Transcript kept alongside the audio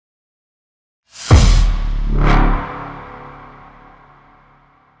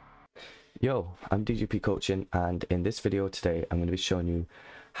Yo, I'm DJP Coaching, and in this video today I'm going to be showing you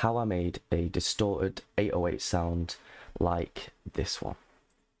how I made a distorted 808 sound like this one.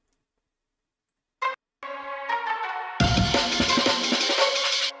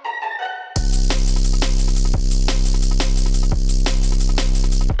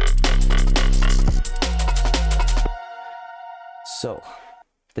 So,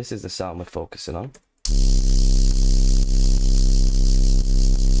 this is the sound we're focusing on.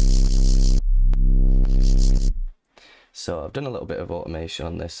 So I've done a little bit of automation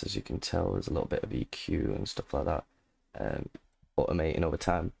on this. As you can tell, there's a little bit of EQ and stuff like that, automating over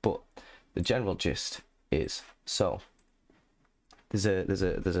time. But the general gist is, so there's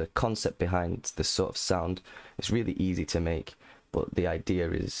a concept behind this sort of sound. It's really easy to make, but the idea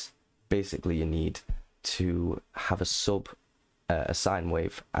is basically you need to have a sine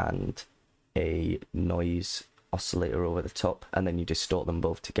wave and a noise oscillator over the top, and then you distort them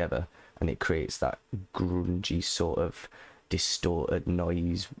both together, and it creates that grungy sort of distorted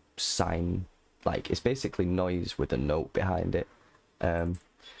noise sine. Like, it's basically noise with a note behind it.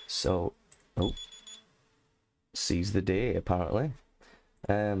 So seize the day apparently.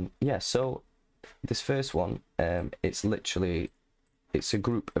 Yeah, so this first one, it's a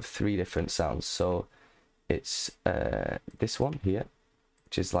group of 3 different sounds. So it's this one here,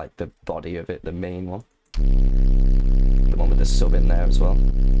 which is like the body of it, the main one, the one with the sub in there as well.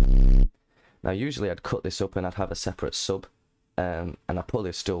 Now usually I'd cut this up and I'd have a separate sub, and I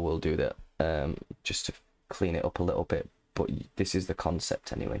probably still will do that, just to clean it up a little bit, but this is the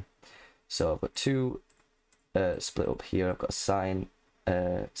concept anyway. So I've got 2 split up here. I've got a sine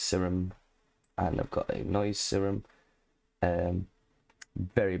Serum, and I've got a noise Serum.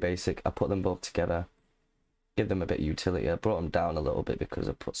 Very basic. I put them both together, give them a bit of utility. I brought them down a little bit because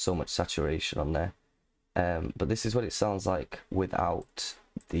I put so much saturation on there, but this is what it sounds like without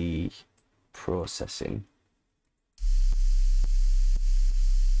the processing.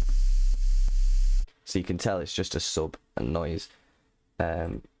 So you can tell it's just a sub and noise.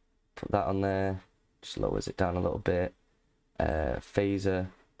 Put that on there, just lowers it down a little bit. Phaser,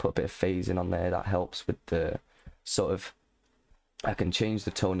 put a bit of phasing on there. That helps with the sort of, I can change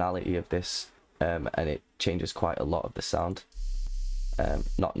the tonality of this, and it changes quite a lot of the sound.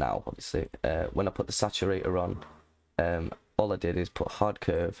 Not now, obviously. When I put the saturator on, all I did is put hard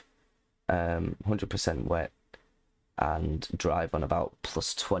curve, 100% wet, and drive on about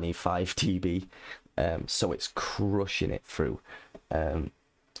plus 25 dB, so it's crushing it through. And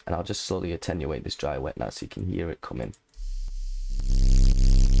I'll just slowly attenuate this dry wet now so you can hear it coming.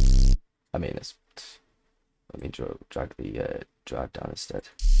 I mean, let me drag the drive down instead.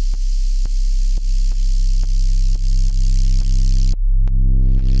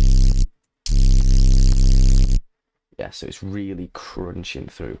 Yeah, so it's really crunching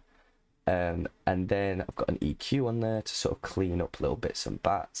through. And then I've got an EQ on there to sort of clean up little bits and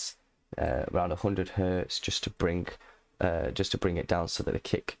bats, around 100 Hz, just to bring it down so that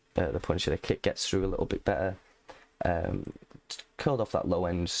the punch of the kick gets through a little bit better. Curled off that low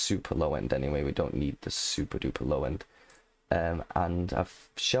end, super low end anyway. We don't need the super duper low end. And I've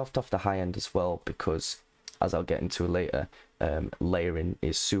shelved off the high end as well, because as I'll get into later, layering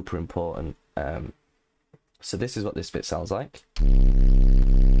is super important. So this is what this bit sounds like.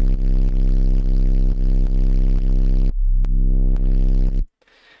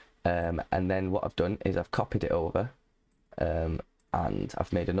 And then what I've done is I've copied it over, and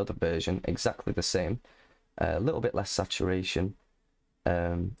I've made another version exactly the same, a little bit less saturation,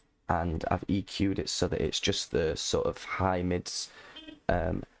 and I've EQ'd it so that it's just the sort of high mids.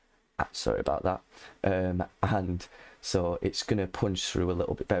 Sorry about that. And so it's gonna punch through a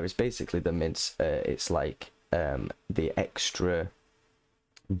little bit better. It's basically the mids. It's like the extra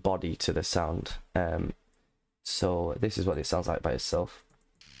body to the sound. So this is what it sounds like by itself.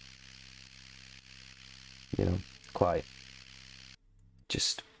 You know, quite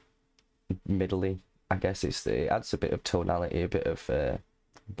just middly, I guess. It adds a bit of tonality, a bit of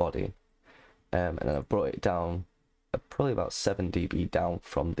body, and then I've brought it down probably about 7 dB down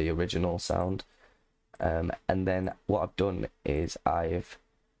from the original sound. And then what I've done is I've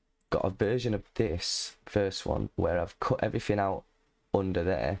got a version of this first one where I've cut everything out under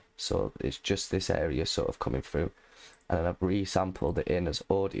there, so it's just this area sort of coming through, and then I've resampled it in as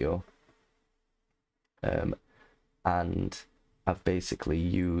audio, and I've basically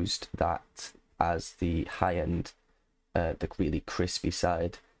used that as the high end, the really crispy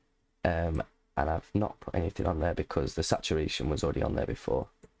side, and I've not put anything on there because the saturation was already on there before.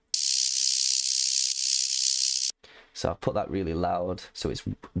 So I've put that really loud, so it's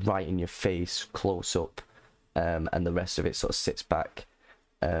right in your face, close up, and the rest of it sort of sits back.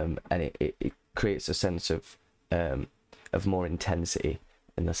 and it creates a sense of more intensity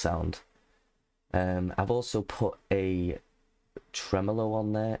in the sound. I've also put a tremolo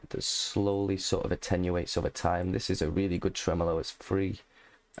on there that slowly sort of attenuates over time. This is a really good tremolo, it's free,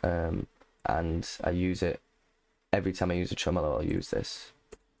 and I use it every time I use a tremolo. I'll use this,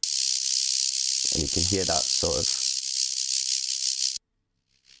 and you can hear that sort of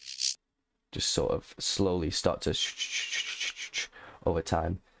just sort of slowly start to over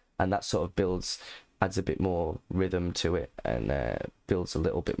time, and that sort of adds a bit more rhythm to it, and builds a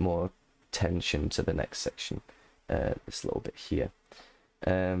little bit more tension to the next section, this little bit here.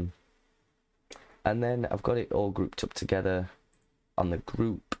 And then I've got it all grouped up together. On the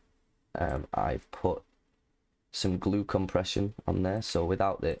group, I've put some glue compression on there, so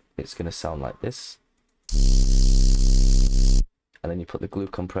without it, it's going to sound like this. And then you put the glue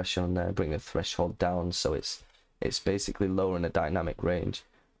compression on there, bring the threshold down, so it's basically lowering the dynamic range.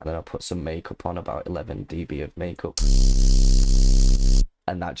 And then I'll put some makeup on, about 11 dB of makeup,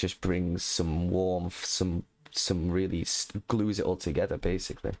 and that just brings some warmth, some really glues it all together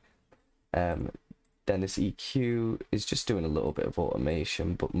basically. Then this EQ is just doing a little bit of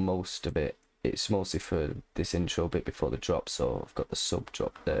automation, but most of it's mostly for this intro bit before the drop. So I've got the sub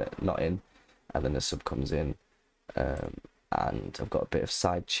drop there, not in, and then the sub comes in, and I've got a bit of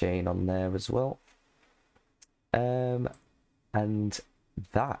side chain on there as well. And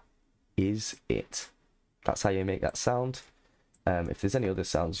that is it. That's how you make that sound. If there's any other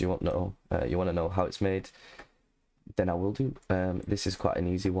sounds you want to know how it's made, then I will do. This is quite an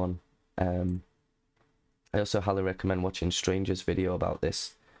easy one. I also highly recommend watching Stranger's video about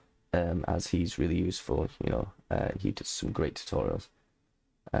this, as he's really useful. He does some great tutorials.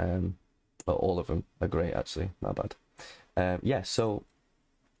 But all of them are great, actually. Not bad. Yeah, so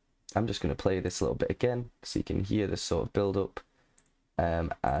I'm just going to play this little bit again, so you can hear this sort of build up,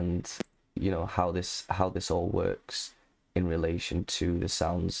 and how this all works in relation to the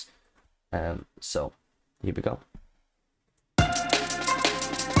sounds. So here we go.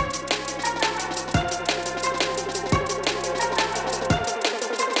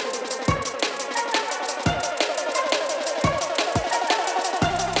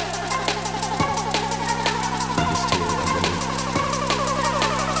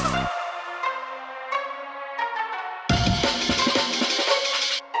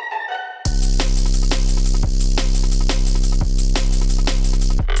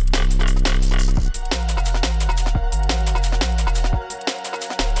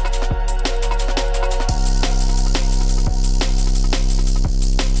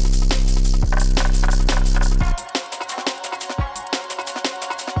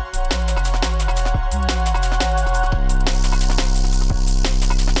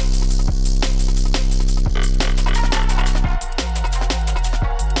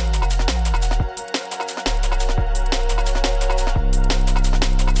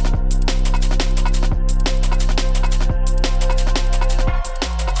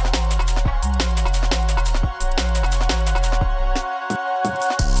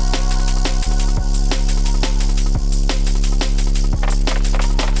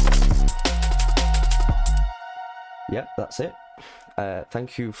 Yep, that's it.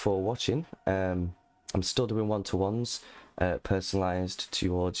 Thank you for watching. I'm still doing one-to-ones, personalized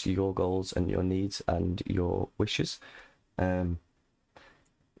towards your goals and your needs and your wishes. Yeah,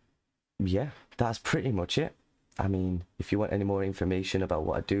 that's pretty much it. I mean, if you want any more information about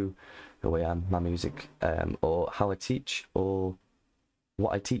what I do, who I am, my music, or how I teach, or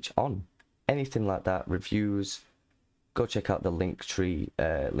what I teach on, anything like that, reviews, go check out the Linktree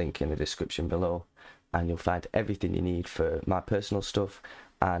link in the description below, and you'll find everything you need for my personal stuff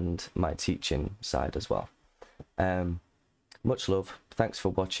and my teaching side as well. Much love, thanks for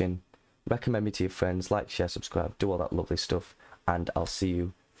watching, recommend me to your friends, like, share, subscribe, do all that lovely stuff, and I'll see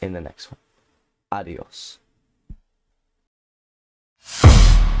you in the next one. Adios.